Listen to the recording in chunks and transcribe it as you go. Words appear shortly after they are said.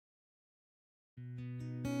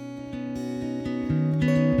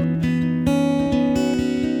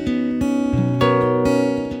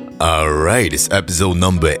Alright, it's episode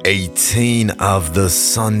number 18 of the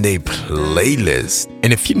Sunday playlist.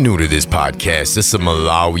 And if you're new to this podcast, it's a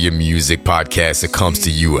Malawian music podcast that comes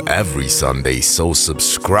to you every Sunday, so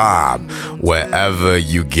subscribe wherever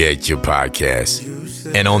you get your podcasts.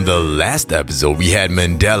 And on the last episode, we had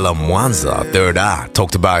Mandela Mwanza, Third Eye,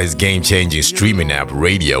 talked about his game-changing streaming app,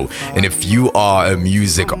 Radio. And if you are a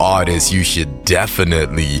music artist, you should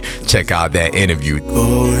definitely check out that interview.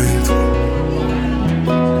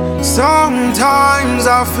 Sometimes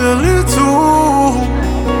I feel it too.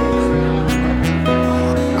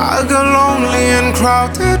 I get lonely in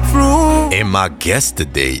crowded rooms. And my guest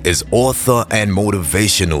today is author and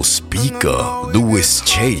motivational speaker, Louis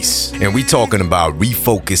Chase. And we talking about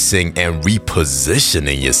refocusing and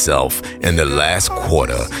repositioning yourself in the last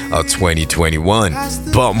quarter of 2021.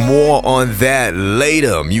 But more on that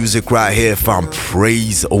later. Music right here from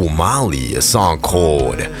Praise Umali, a song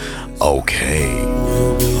called Okay.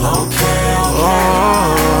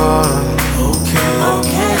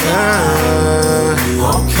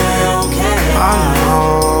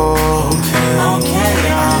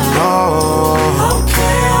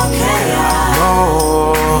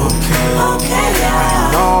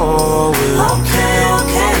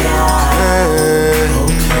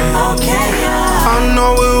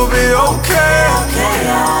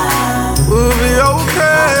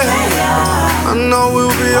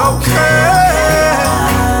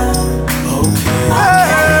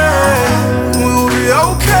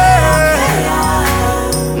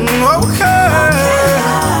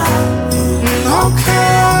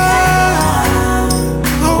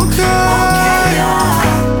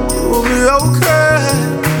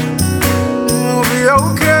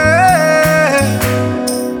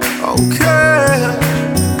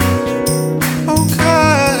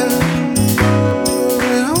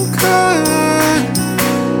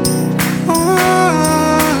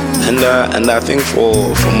 And I think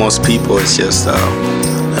for most people, it's just a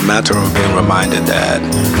matter of being reminded that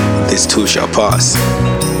this too shall pass.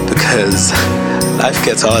 Because life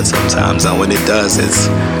gets hard sometimes, and when it does, it's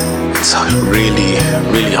really,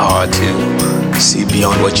 really hard to see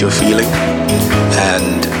beyond what you're feeling.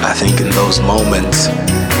 And I think in those moments,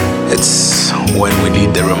 it's when we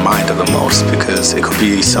need the reminder the most, because it could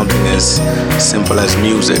be something as simple as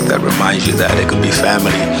music that reminds you that. It could be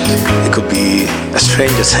family, it could be a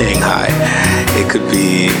stranger saying hi, it could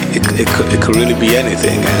really be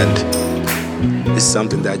anything, and it's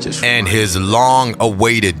something that just... And his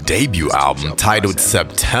long-awaited debut album, titled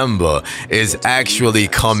September, is actually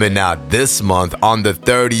coming out this month on the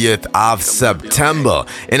 30th of September.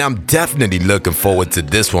 And I'm definitely looking forward to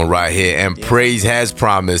this one right here. And Praise has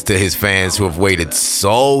promised to his fans who have waited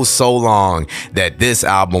so long that this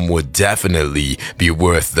album will definitely be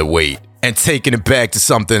worth the wait. And taking it back to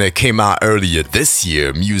something that came out earlier this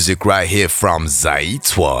year, music right here from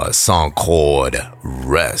Zaithwa, a song called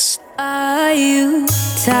Rest. Are you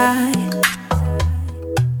tired,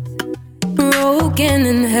 broken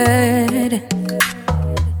and hurt,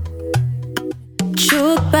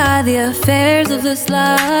 choked by the affairs of this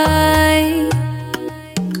life?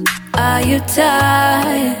 Are you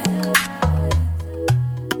tired?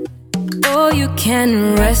 Oh, you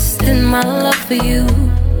can rest in my love for you.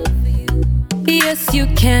 Yes, you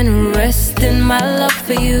can rest in my love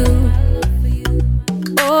for you.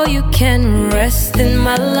 Oh, you can rest in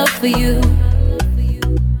my love for you.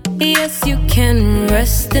 Yes, you can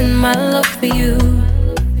rest in my love for you.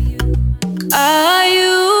 Are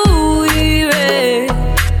you weary,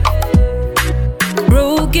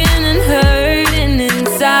 broken and hurting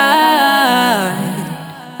inside,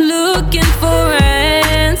 looking for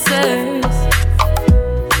answers?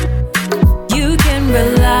 You can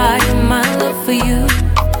rely on my love for you.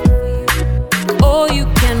 Oh, you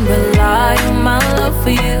can rely on my love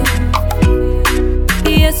for you.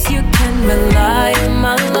 Yes, you can rely on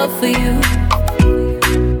my love for you.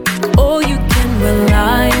 Oh, you can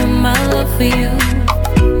rely on my love for you.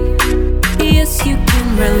 Yes, you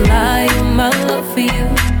can rely on my love for you.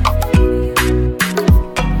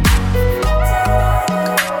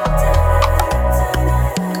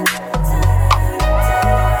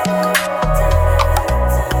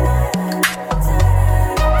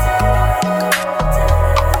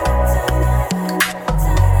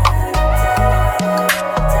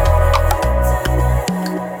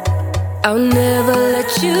 I'll never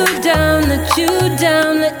let you down, let you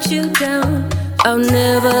down, let you down. I'll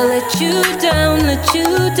never let you down, let you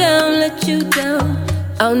down, let you down.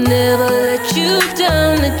 I'll never let you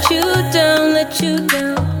down, let you down, let you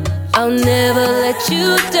down. I'll never let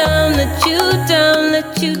you down, let you down,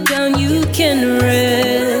 let you down. You can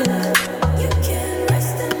rest.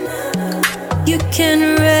 You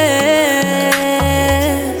can rest.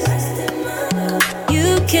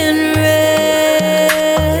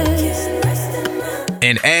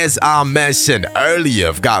 And as I mentioned earlier,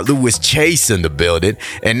 I've got Louis Chase in the building.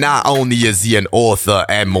 And not only is he an author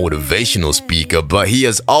and motivational speaker, but he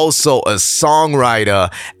is also a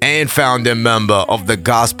songwriter and founding member of the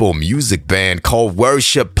gospel music band called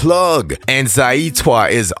Worship Plug. And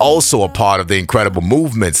Zaithwa is also a part of the incredible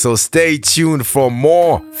movement. So stay tuned for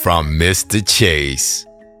more from Mr. Chase.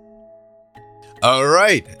 All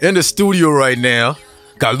right, in the studio right now,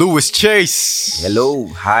 got Louis Chase. Hello,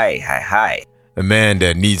 hi. A man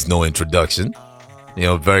that needs no introduction. You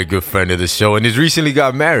know, very good friend of the show, and he's recently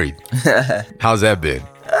got married. How's that been?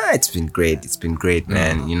 It's been great,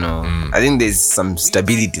 man. You know, I think there's some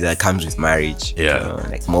stability that comes with marriage. Yeah. You know,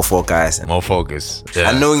 like more focus. Yeah.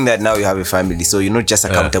 And knowing that now you have a family, so you're not just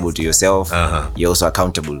accountable to yourself, you're also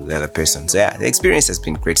accountable to the other person. So yeah, the experience has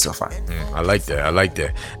been great so far. I like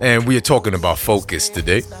that. And we are talking about focus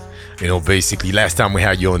today. You know, basically, last time we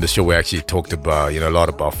had you on the show, we actually talked about, a lot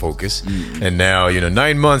about focus. And now,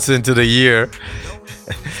 9 months into the year,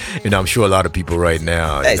 I'm sure a lot of people right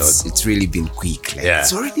now, it's really been quick.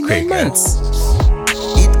 It's already quick, 9 months.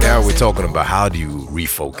 Now we're talking about how do you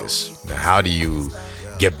refocus? How do you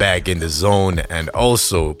get back in the zone, and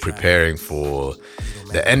also preparing for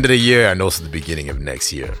the end of the year and also the beginning of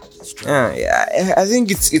next year? I think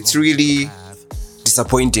it's really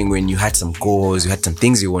disappointing when you had some goals, you had some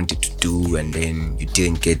things you wanted to do, and then you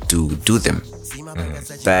didn't get to do them.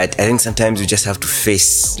 But I think sometimes you just have to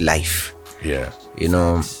face life. Yeah.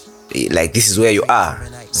 Like this is where you are.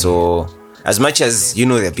 So as much as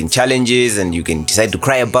there have been challenges and you can decide to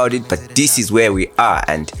cry about it, but this is where we are,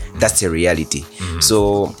 and that's a reality.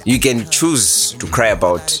 So you can choose to cry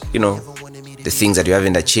about the things that you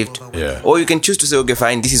haven't achieved, or you can choose to say, okay,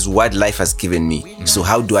 fine, this is what life has given me, so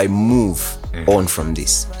how do I move on from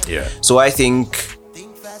this? So I think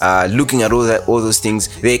looking at all those things,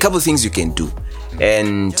 there are a couple of things you can do.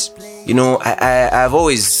 And I've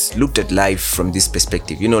always looked at life from this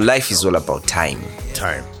perspective. Life is all about time.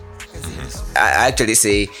 I actually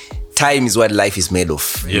say time is what life is made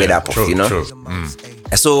up of. True.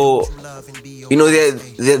 So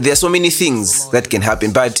there are so many things that can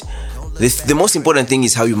happen, but the most important thing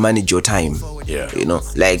is how you manage your time.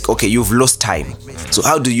 Like, okay, you've lost time, so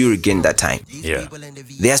how do you regain that time?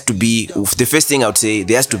 There has to be, the first thing I would say,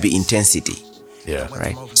 there has to be intensity.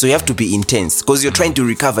 Right. So you have to be intense because you're trying to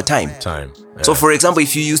recover time. So for example,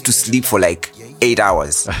 if you used to sleep for like 8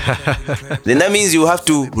 hours, then that means you have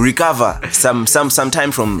to recover some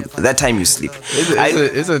time from that time you sleep.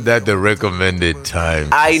 Isn't that the recommended time?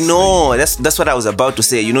 I know. That's what I was about to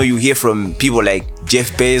say. You hear from people like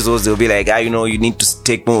Jeff Bezos, they'll be like, you need to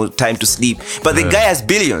take more time to sleep. But the guy has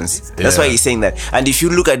billions. That's why he's saying that. And if you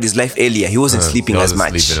look at his life earlier, he wasn't sleeping as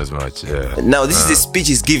much. Now this is the speech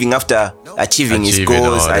he's giving after achieving his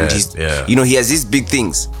goals, and he has these big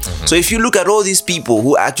things. So if you look at all these people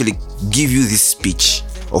who actually give you this speech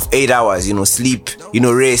of 8 hours, sleep,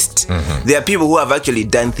 rest, there are people who have actually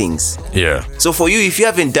done things. So for you, if you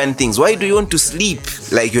haven't done things, why do you want to sleep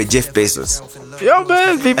like you're Jeff Bezos? Yo,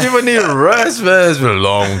 man, people need to rest, man. It's been a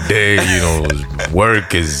long day,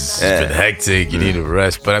 work has been hectic. You need to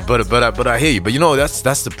rest, but I hear you. But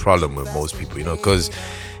that's the problem with most people, because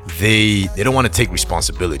they don't want to take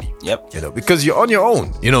responsibility. Because you're on your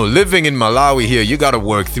own. Living in Malawi here, you got to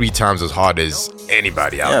work 3 times as hard as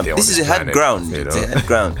anybody out there. This is a hard ground. It's a hard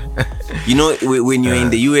ground. When you're in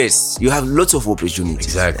the US, you have lots of opportunities.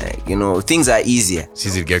 Exactly. Things are easier. It's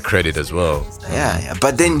easy to get credit as well. Yeah.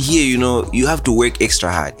 But then here, you have to work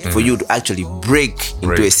extra hard for you to actually break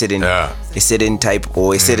into a certain type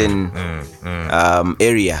or a certain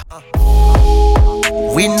area.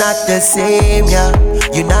 We not the same, yeah.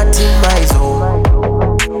 You're not in my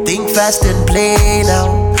zone. Think fast and play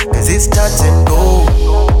now, cause it's touch and go.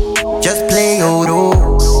 Just play your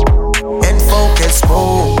roles and focus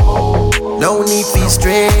more. No need to be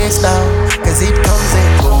stressed now, cause it comes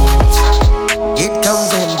and goes. It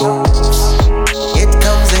comes and goes. It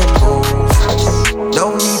comes and goes.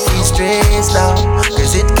 No need to be stressed now,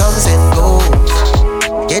 cause it comes and goes.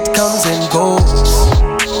 It comes and goes.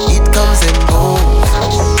 It comes and goes.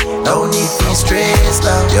 No need to be stressed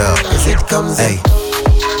now, cause it comes in.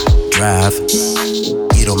 Drive,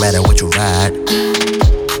 it don't matter what you ride.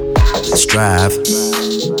 Strive,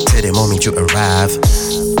 till the moment you arrive.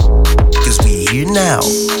 Cause we here now,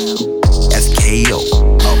 FKO.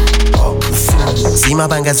 See my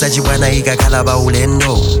banga sajiwana iga kalaba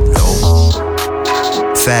ulendo.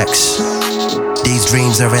 Facts, these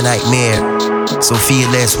dreams are a nightmare. So feel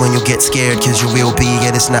less when you get scared, cause you will be,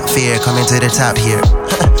 yet it's not fair. Coming to the top here.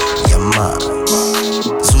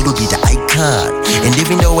 Zulu be the icon. And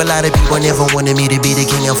even though a lot of people never wanted me to be the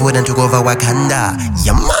king, I for them to go over Wakanda.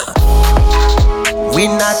 We We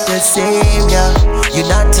not the same, yeah. You're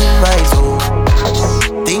not in my zone.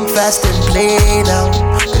 Think fast and play now,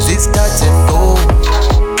 cause it's touch and go.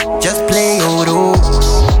 Just play your role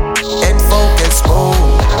and focus more.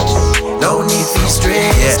 No need to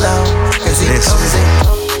stress now, cause it comes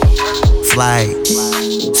in. Fly,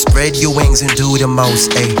 spread your wings and do the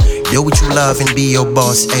most, ayy. Do what you love and be your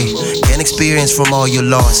boss, ayy. Gain experience from all your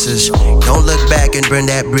losses. Don't look back and burn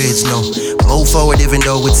that bridge, no. Move forward even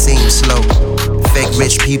though it seems slow. Fake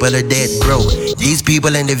rich people are dead broke. These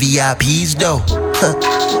people in the VIPs though.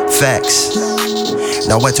 Facts.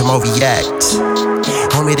 Now what to overreact?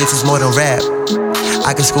 Homie, this is more than rap.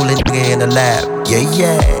 I can school a nigga in the lab.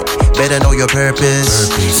 Yeah. Better know your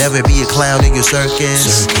purpose. Never be a clown in your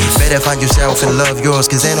circus. Better find yourself and love yours,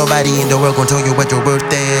 cause ain't nobody in the world gonna tell you what your worth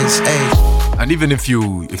is. Hey. And even if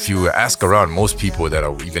you ask around, most people that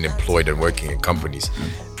are even employed and working in companies,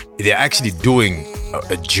 they're actually doing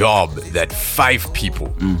a job that 5 people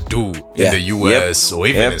do in the US or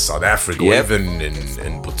even in South Africa or even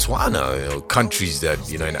in Botswana, countries that,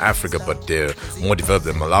 in Africa, but they're more developed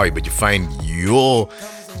than Malawi. But you find your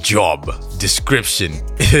job description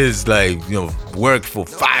is like, work for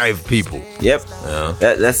 5 people. Yep.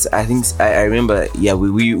 That's, I think, I remember,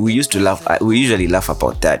 we used to laugh, we usually laugh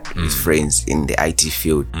about that with friends in the IT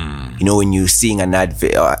field. When you're seeing an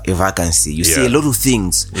advert or a vacancy, you see a lot of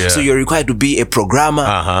things. So you're required to be a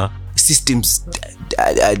programmer, systems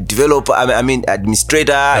developer,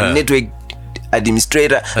 administrator, network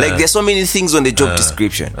administrator. Like there's so many things on the job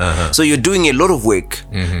description. So you're doing a lot of work,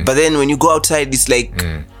 but then when you go outside, it's like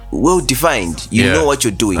well defined. You know what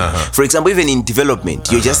you're doing. For example, even in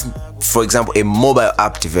development, you're just, for example, a mobile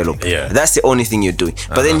app developer. That's the only thing you're doing.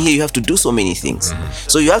 But then here you have to do so many things.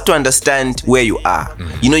 So you have to understand where you are.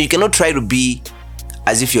 You cannot try to be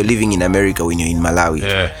as if you're living in America when you're in Malawi.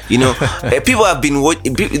 People have been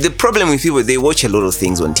the problem with people, they watch a lot of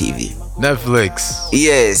things on TV. Netflix.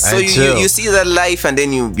 Yes. So you see that life and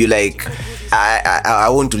then you like, I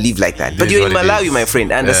want to live like that. But you're in Malawi, my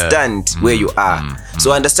friend. Understand where you are.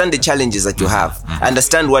 So understand the challenges that you have.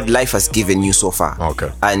 Understand what life has given you so far. Okay.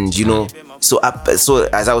 And so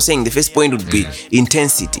as I was saying, the first point would be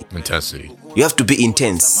intensity. You have to be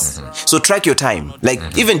intense. So track your time. Like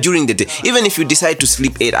even during the day, even if you decide to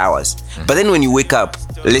sleep 8 hours, but then when you wake up,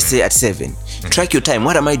 let's say at 7, track your time.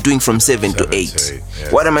 What am I doing from 7 to 8?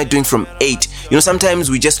 What am I doing from 8? Sometimes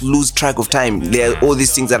we just lose track of time. There are all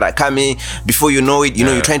these things that are coming. Before you know it,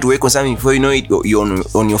 you're trying to work on something. Before you know it, you're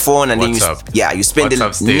on your phone, and then you spend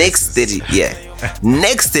the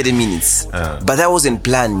next 30 minutes. But that wasn't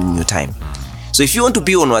planned in your time. So if you want to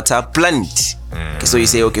be on WhatsApp, plan it. Okay, so you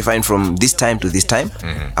say, okay, fine, from this time to this time,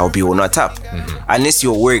 I'll be on WhatsApp. Unless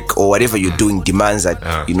your work or whatever you're doing demands that,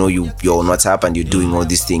 you're on WhatsApp and you're doing all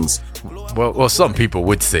these things. Well, some people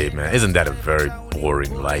would say, man, isn't that a very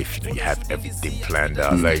boring life? You have everything planned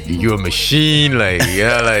out. Like, you're a machine. Like,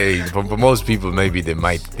 for most people, maybe they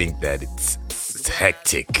might think that it's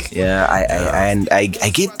hectic. Yeah, I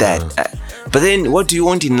get that. But then what do you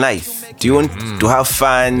want in life? Do you want to have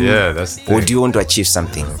fun? Yeah, that's the thing. Or do you want to achieve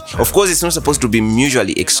something? Of course, it's not supposed to be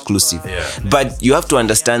mutually exclusive. But you have to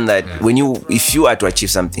understand that if you are to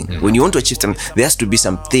achieve something, when you want to achieve something, there has to be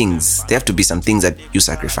some things. There have to be some things that you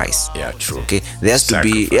sacrifice. Yeah, true. Okay, there has to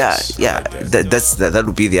be. That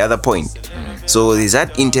would be the other point. So there's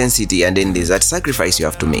that intensity, and then there's that sacrifice you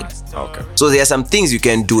have to make. Okay. So there are some things you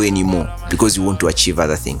can't do anymore because you want to achieve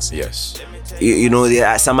other things. Yes. There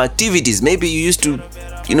are some activities. Maybe you used to,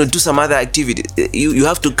 do some other activity. You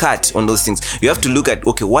have to cut on those things. You have to look at,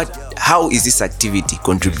 okay, how is this activity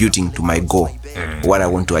contributing to my goal, what I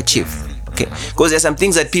want to achieve? Okay, because there's some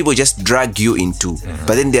things that people just drag you into,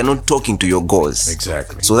 but then they're not talking to your goals.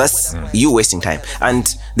 Exactly. So that's you wasting time.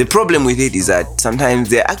 And the problem with it is that sometimes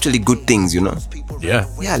they're actually good things, Yeah.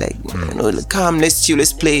 Yeah, like come, let's chill,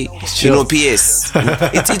 let's play, PS.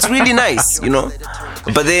 It's really nice,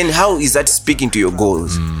 But then how is that speaking to your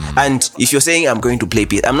goals? And if you're saying I'm going to play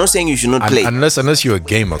PS, I'm not saying you should not play. Unless you're a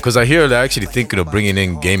gamer, because I hear they're actually thinking of bringing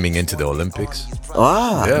in gaming into the Olympics.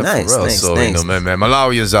 Nice. So nice. Man,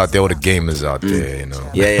 Malawians out there, all the gamers out there,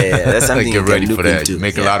 Yeah. That's something get ready you for can that. look into. You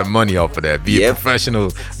make a lot of money off of that. Be a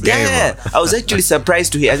professional gamer. Yeah. I was actually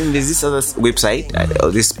surprised to hear. I think there's this other website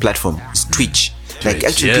or this platform. It's Twitch. Like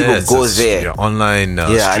actually people go there. Your online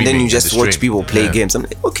and then you just watch stream. people play games. I'm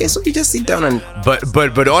like, okay, so you just sit down and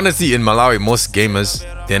But honestly, in Malawi, most gamers,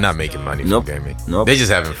 they're not making money from gaming. Nope. They're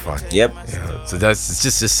just having fun. Yep. So it's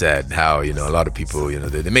just sad how, a lot of people,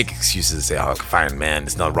 they make excuses and say, oh, fine, man,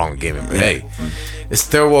 it's not wrong with gaming. But hey, it's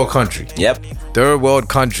third world country. Yep. Third world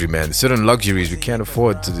country, man. Certain luxuries we can't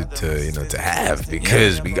afford to have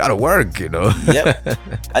because we gotta work, Yep.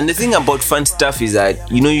 And the thing about fun stuff is that,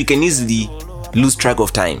 you can easily lose track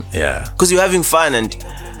of time. Yeah. Because you're having fun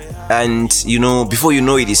and before you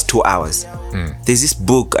know it, it's 2 hours. There's this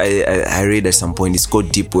book I read at some point. It's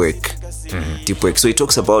called Deep Work. Deep Work. So it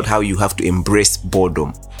talks about how you have to embrace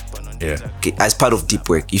boredom. Yeah. Okay, as part of deep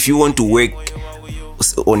work. If you want to work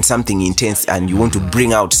on something intense and you want to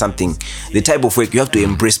bring out something, the type of work, you have to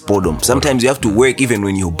embrace boredom. Sometimes you have to work even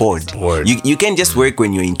when you're bored. You can't just work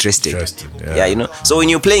when you're interested. So when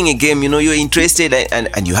you're playing a game, you're interested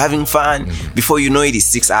and you're having fun. Before you know it, it's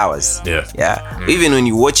 6 hours. Even when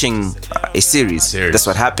you're watching a series, that's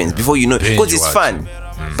what happens. Before you know it, because it's fun.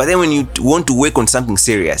 But then when you want to work on something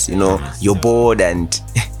serious, you're bored and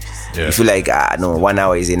you feel like 1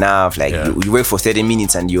 hour is enough. Like you work for 30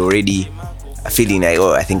 minutes and you're already feeling like,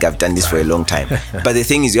 I think I've done this for a long time. But the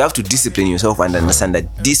thing is, you have to discipline yourself and understand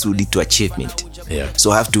that this will lead to achievement.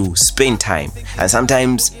 So I have to spend time. And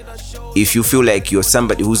sometimes if you feel like you're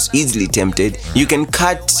somebody who's easily tempted, you can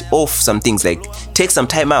cut off some things, like take some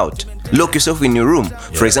time out. Lock yourself in your room.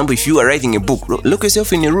 For example, if you are writing a book, lock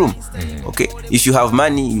yourself in your room. Okay. If you have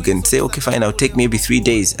money, you can say, okay, fine, I'll take maybe 3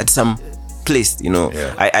 days at some place. I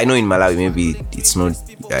know in Malawi maybe it's not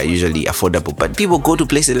usually affordable, but people go to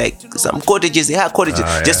places like some cottages.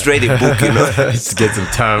 Just write a book. Just get some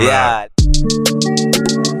time out.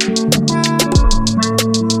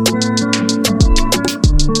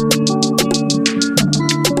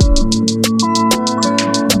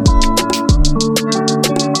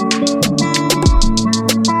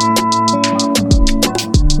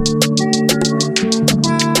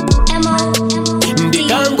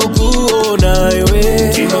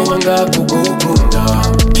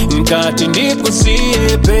 Ngati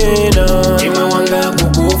ndikusiye pena ima wanga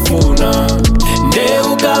kukufuna nde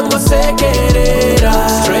ukangosekerera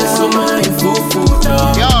stress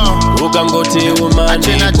umaifufuta ukangoti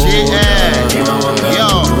umandikona ima wanga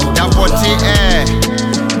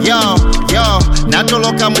yo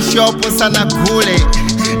natoloka mushopo sana kule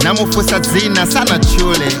namufusa dzina sana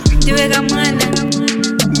chule ndiweka mwana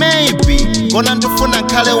maybe kona ndifuna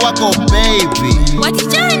khale wako baby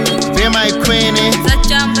watichani be my queen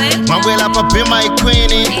zajambe mabwela pa be my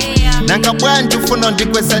queen nangabwa ndifuna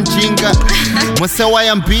ndikwesa njinga musewa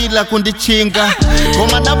yambila kundichinga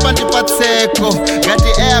koma napa ndipatseko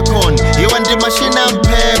ngati aircon iwe ndi mashina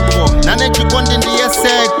mphepo nane chikondi ndiye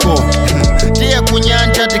seko ndiye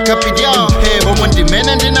kunyanja tikapidya mphepo omwe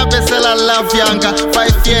ndimene ndinapesela love yanga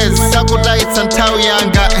 5 years sakutaitsa nthawi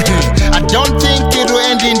yanga I don't think it will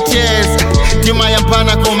end in tears tima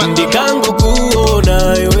yampana koma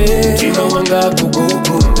ndikangokuona iwe tima wanga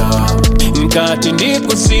kukukunda nkati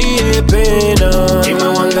ndikusiye pena tima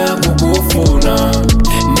wanga kukufuna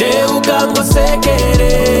nde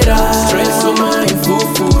ukangosekerera stress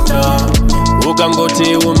umaifufuta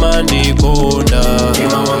ukangoti umandikonda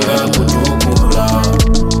tima wanga kutukula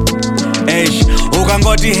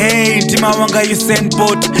ukangoti hey ntima wanga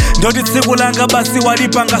yusenpot ndoti tsiku langa basi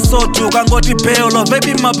walipanga sotu ukangoti peolo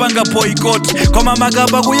baby mapanga boycott koma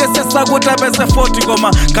makaba kuyesesa kuti apese 40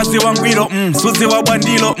 koma kazi wangwiro suzi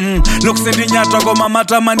wabwandilo lukusindinyatwa koma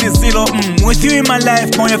matama ndizilo with you in my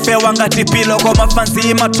life moyo fe wanga tipilo koma fansi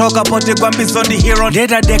imatoka poti kwambizo ndi hero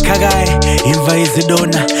ndetadekagaye imva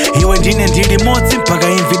izidona iwe ndine ndili modzi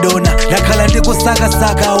mpaka imvidona ndakhala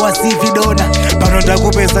ndikusakasaka wasividona pano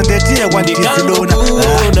ndakupeza ndetiye kwanditizidona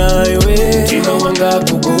iwe tima wanga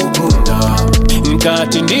kukukunda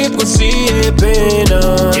nkati ndikusiye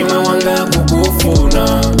pena tima wanga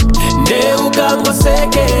kukufuna nde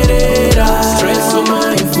ukangosekerera stress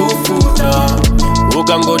umaifufuta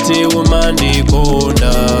ukangoti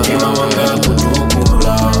umandikonda tima wanga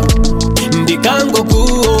kutukula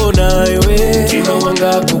ndikangokuona iwe tima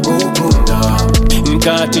wanga kukukunda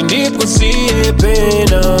nkati ndikusiye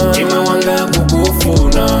pena tima wanga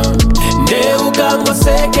kukufuna nde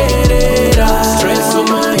ukangosekerera stress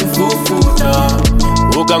umaifufuta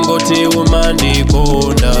ukangoti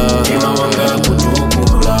umandikonda tima wanga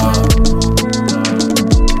kutukula.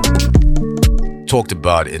 Talked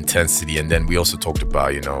about intensity, and then we also talked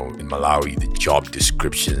about, in Malawi, the job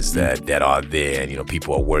descriptions that are there, and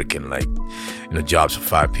people are working like jobs for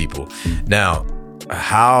 5 people. Now,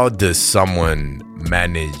 how does someone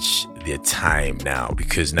manage their time now,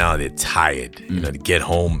 because now they're tired. You know, to get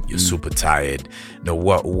home, you're super tired. Now,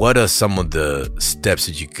 what are some of the steps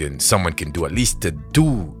that someone can do, at least to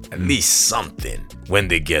do at least something when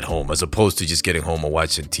they get home, as opposed to just getting home and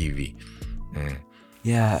watching TV?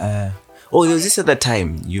 Yeah. There was this other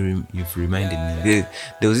time, you've reminded me.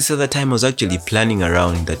 There was this other time I was actually planning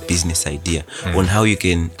around that business idea on how you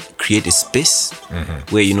can create a space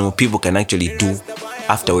where, you know, people can actually do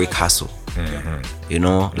after work hustle. You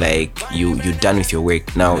know, like you're done with your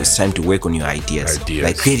work. Now it's time to work on your ideas.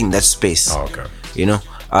 Like creating that space. Oh, okay. You know,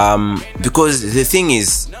 because the thing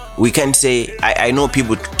is, we can't say, I know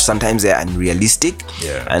people sometimes they're unrealistic,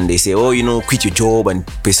 and they say, oh, you know, quit your job and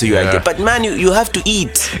pursue your idea. But man, you have to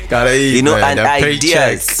eat. Gotta eat, you know, man. and that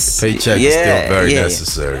ideas. Paycheck is still very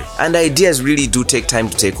necessary. And ideas really do take time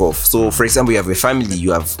to take off. So, for example, you have a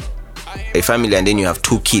family, and then you have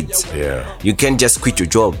 2 kids. You can't just quit your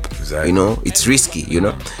job. Exactly. You know, it's risky, you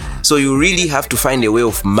know. So you really have to find a way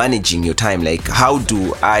of managing your time. Like, how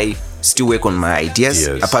do I still work on my ideas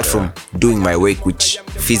apart from doing my work, which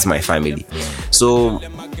feeds my family? So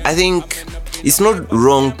I think it's not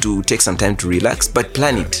wrong to take some time to relax, but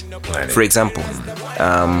plan it. For example,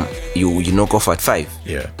 you knock off at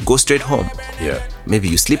 5. Go straight home. Maybe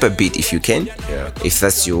you sleep a bit if you can, if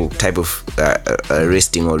that's your type of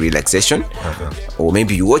resting or relaxation. Or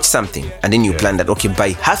maybe you watch something and then you plan that, okay,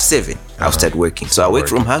 by 6:30 I'll start working. So I work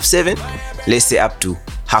from 6:30, let's say up to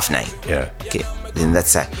 9:30. Okay, then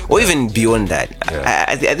that's that. Or even beyond that.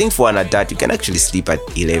 I think for an adult, you can actually sleep at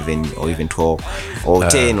 11 or even 12 or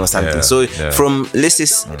 10 or something. So from, let's say,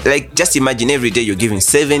 like, just imagine every day you're giving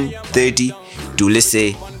 7:30 to, let's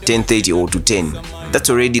say, 10:30 or to 10. That's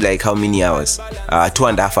already like how many hours?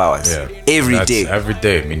 2.5 hours. Every day. Every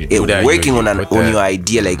day. I mean, you do that, working on your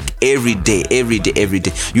idea, like every day.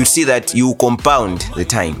 You see that you compound the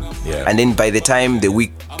time. And then by the time the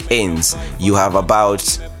week ends, you have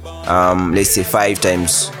about, let's say 5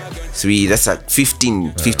 times 3, that's at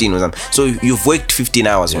 15 or something. So you've worked 15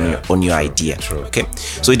 hours on your idea. Okay,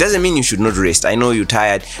 so it doesn't mean you should not rest. I know you're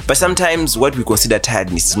tired, but sometimes what we consider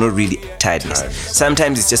tiredness is not really tiredness.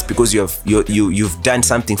 Sometimes it's just because you've done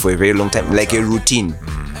something for a very long time, like a routine.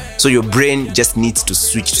 So your brain just needs to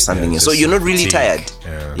switch to something else. So you're not really tired.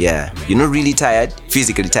 You're not really tired,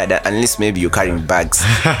 physically tired, unless maybe you're carrying bags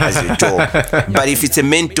as your job. But if it's a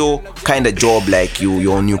mental kind of job, like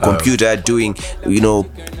you're on your computer doing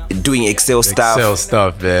Excel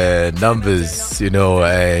stuff, numbers,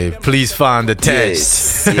 please find the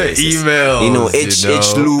text, emails,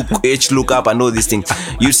 H lookup and all these things.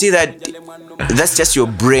 You see that's just your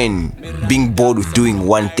brain being bored with doing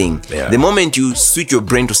one thing. The moment you switch your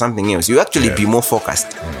brain to something else, you actually be more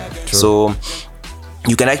focused. So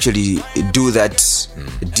you can actually do that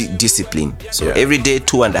discipline. So every day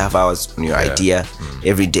 2.5 hours on your idea,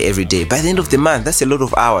 every day. By the end of the month, that's a lot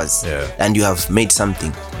of hours, and you have made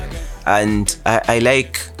something. And I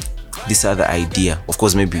like this other idea. Of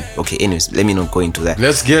course, maybe. Okay, anyways, let me not go into that.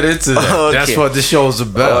 Let's get into that. Okay. That's what the show's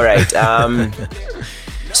about. All right.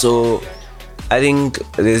 So I think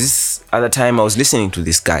there's this other time I was listening to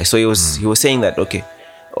this guy. So he was saying that, okay,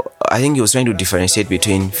 I think he was trying to differentiate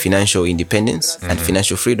between financial independence and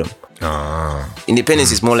financial freedom.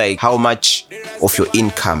 Independence is more like how much of your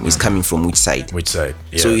income is coming from which side.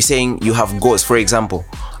 So he's saying you have goals. For example,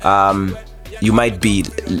 you might be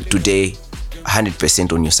today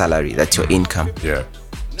 100% on your salary. That's your income.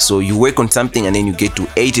 So you work on something and then you get to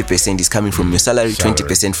 80% is coming from your salary,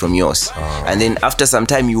 20% from yours. And then after some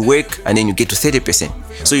time you work and then you get to 30%.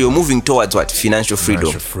 So you're moving towards what? Financial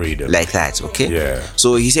freedom. Like that, okay?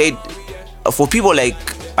 So he said, for people like,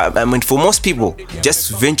 for most people,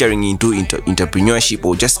 just venturing into entrepreneurship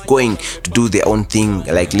or just going to do their own thing,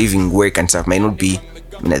 like leaving work and stuff, might not be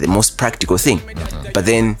the most practical thing. But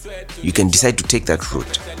then you can decide to take that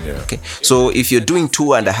route. Okay. So if you're doing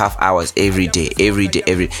 2.5 hours every day,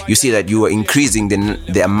 you see that you are increasing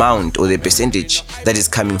the amount or the percentage that is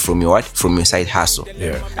coming from your side hustle.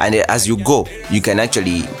 And as you go, you can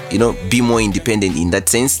actually, be more independent in that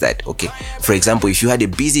sense that, okay, for example, if you had a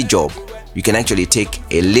busy job, you can actually take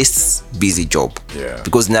a less busy job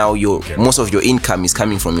because now most of your income is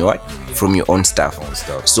coming from your own stuff.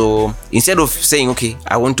 So instead of saying, okay,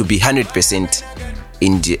 I want to be 100%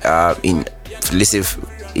 in let's say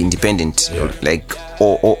independent, like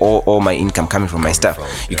all my income coming from my stuff,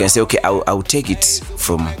 you can say, okay, I'll take it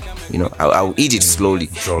from, I'll eat it slowly.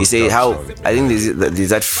 You say how, I think there's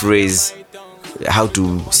that phrase, how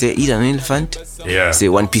to say eat an elephant. Yeah. Say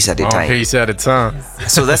one piece at a time. One piece at a time.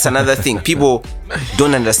 So that's another thing. People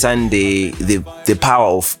don't understand the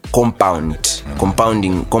power of compound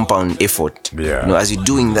effort. Yeah. You know, as you're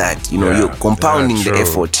doing that, you know, you're compounding the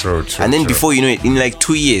effort. True, and then before you know it, in like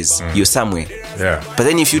 2 years, you're somewhere. Yeah. But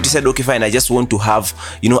then if you decide, okay, fine, I just want to have,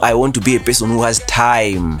 you know, I want to be a person who has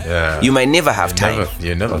time. Yeah. You might never have time.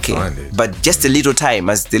 You never find it. But just a little time,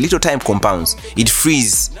 as the little time compounds, it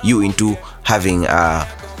frees you into having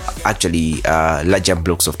larger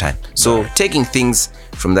blocks of time. So taking things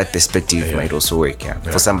from that perspective might also work,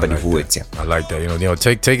 for somebody who works. I like that. You know,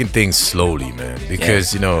 taking things slowly, man,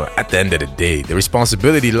 because you know, at the end of the day, the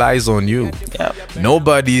responsibility lies on you. Yeah.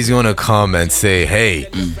 Nobody's gonna come and say, "Hey,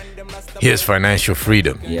 here's financial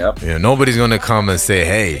freedom." Yep. You know, nobody's gonna come and say,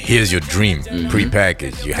 "Hey, here's your dream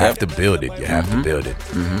prepackaged." You have to build it. You have to build it.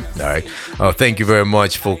 All right. Thank you very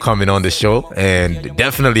much for coming on the show, and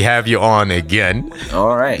definitely have you on again.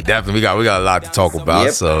 All right. Definitely, we got a lot to talk about.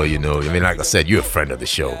 Yep. So you know, I mean, like I said, you're a friend of the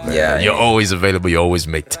show, man. Yeah. You're always available. You always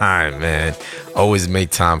make time, man. Always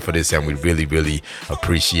make time for this, and we really, really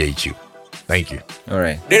appreciate you. Thank you. All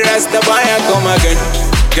right. The rest of I come again.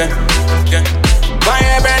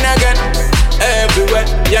 Fire burn again. Everywhere.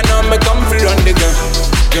 You know me come free on the gun.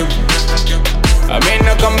 I mean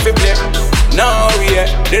no come fi play. No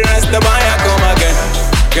yeah. The rest of I come again.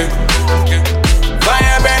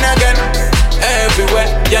 Fire burn again.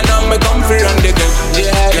 Everywhere. You know me come free on the gun.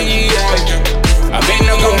 Yeah. I mean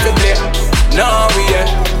no come fi play. No yeah.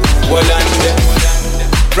 Well under.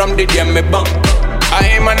 From the day me bump, I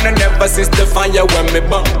am on the never cease the fire when me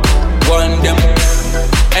bump. One them,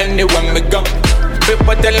 anywhere me go.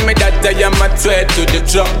 People tell me that I am a threat to the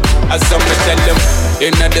drum. As some me tell them,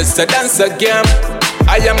 you know this a dance again.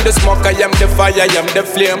 I am the smoke, I am the fire, I am the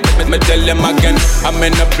flame. Me tell them again, I may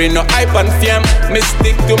not bring no hype and fame. Me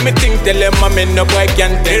stick to me thing, tell them I may no boy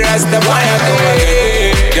can tell. The rest of fire come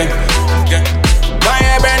again.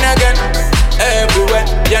 Fire burn again. Everywhere,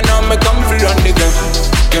 you know me come free on the gun.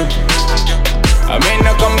 I mean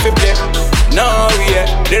no come fi play. No yeah,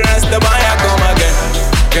 the rest of fire come again.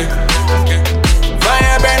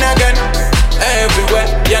 Fire burn again. Everywhere,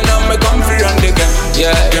 you know me come free on the gun.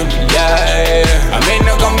 Yeah. I mean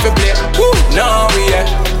no come fi play. No yeah.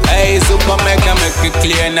 Hey, super mega make it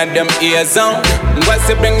clear in them ears on. What's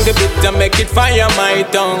it bring the beat to make it fire my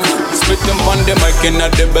tongue? Spit them on the mic in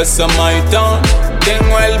the best of my tongue. Thing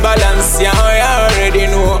well balanced, yeah, I already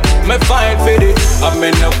know. Me fight with it, I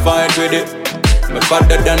mean no fight with it. Me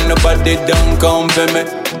better than nobody don't come for me.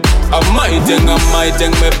 I'm my thing,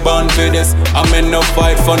 me born for this. I mean no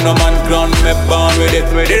fight for no man ground, me born with it.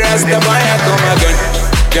 The rest of fire come again.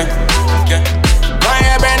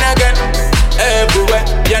 Fire burn again. Everywhere,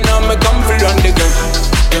 you know me come free on the gun.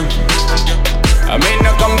 I mean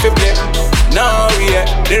no come to play. No yeah,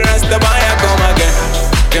 the rest of fire come again.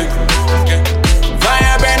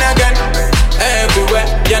 Fire burn again. Everywhere,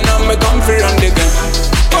 you know me come free on the gun.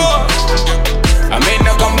 I mean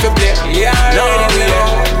no come to play. No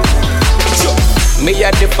yeah. Me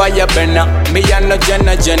a the fire burner, me a no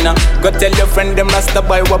Jenna. Go tell your friend them Rasta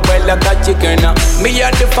boy what boy like a chicken. Me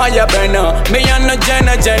a the fire burner, me a no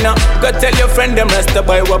Jenna. Go tell your friend them Rasta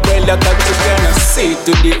boy what boy like a chicken. C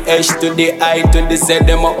to the H to the I to the Z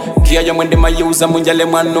demo. Kia you when them a use a munjale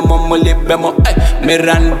man no mo live demo. Me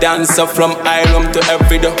run dancer from Iron to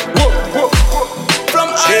every door.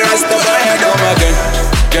 From Iron Rasta boy come again.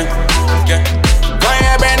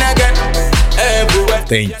 Fire burn again. Everywhere.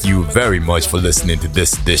 Thank you very much for listening to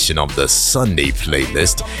this edition of the Sunday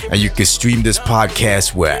Playlist. And you can stream this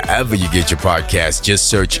podcast wherever you get your podcast. Just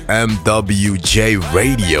search MWJ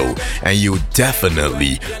Radio and you'll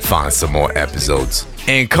definitely find some more episodes.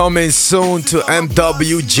 And coming soon to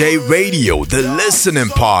MWJ Radio, the listening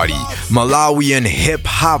party, Malawian hip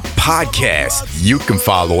hop podcast. You can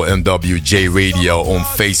follow MWJ Radio on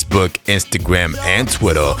Facebook, Instagram, and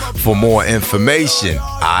Twitter for more information.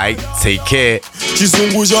 Alright, take care.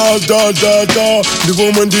 Chizmo da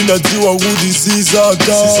ndivomwe ndinadziwa kuti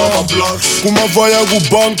sizata kumavaya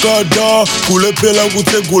kubanka da kulephera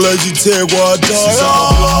kutsegula chitsekwa da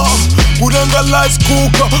kutenga rice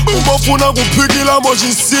cooker umafuna kuphikila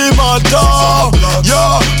mochisima da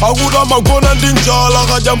ya akuti magona ndi njala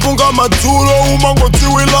kadya mpunga madzulo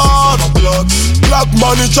umangodziwila black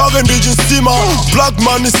man chake ndi chisima black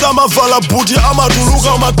man samavala bhuti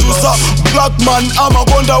amatuluka matusa black man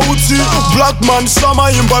amakonda utsi black man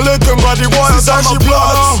samayimba leke ngati kwaya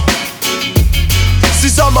zachiblack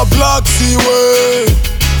sisama black siwe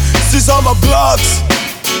sisama blacks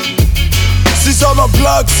sisama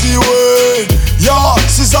black siwe yeah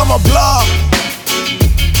sisama black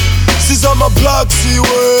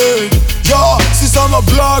siwe yeah, sisama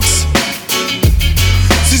blocks.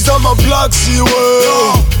 Sisama blocks iwe,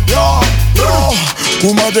 yeah.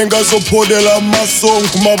 Kumatenga sopodela masong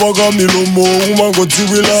kumabaka milomo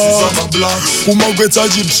kumangodziwila kumagwetsa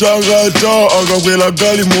chitsangata akakwela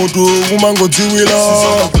gali moto kumangodziwila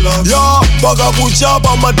ya baka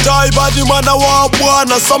kuchapa matai bati mwana wa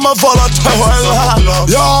bwana samavala tawela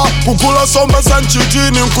ya kukula somba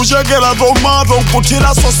sanchitini nkuchekela tomato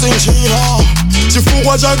nkutila sosinjira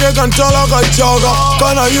chifukwa chake kantala kachaka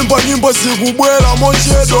kana imba nyimbo zikubwela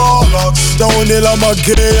mochedwa taonela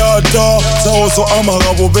mageyata zaoso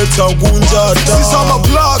amakapopetsa kunjata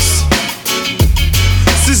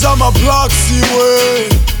sisama blocks iwe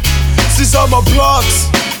sisama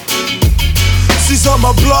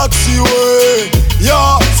blocks iwe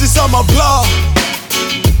ya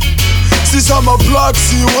sisama blocks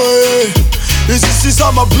iwe isi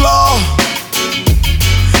sisama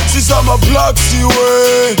blocks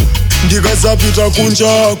iwe ndikazapita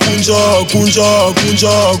kunja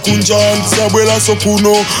ndisabwela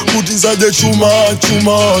sokuno kuti nzadye chuma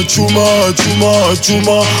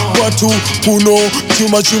watu kuno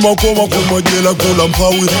chuma koma kumodyela kula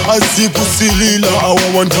mphawi azikusilila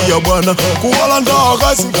awawandiya bwana kuwalanda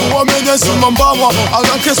akazi kuwamenya zimambama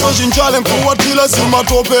akankheso chinjale nkuwatila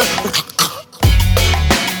zimatope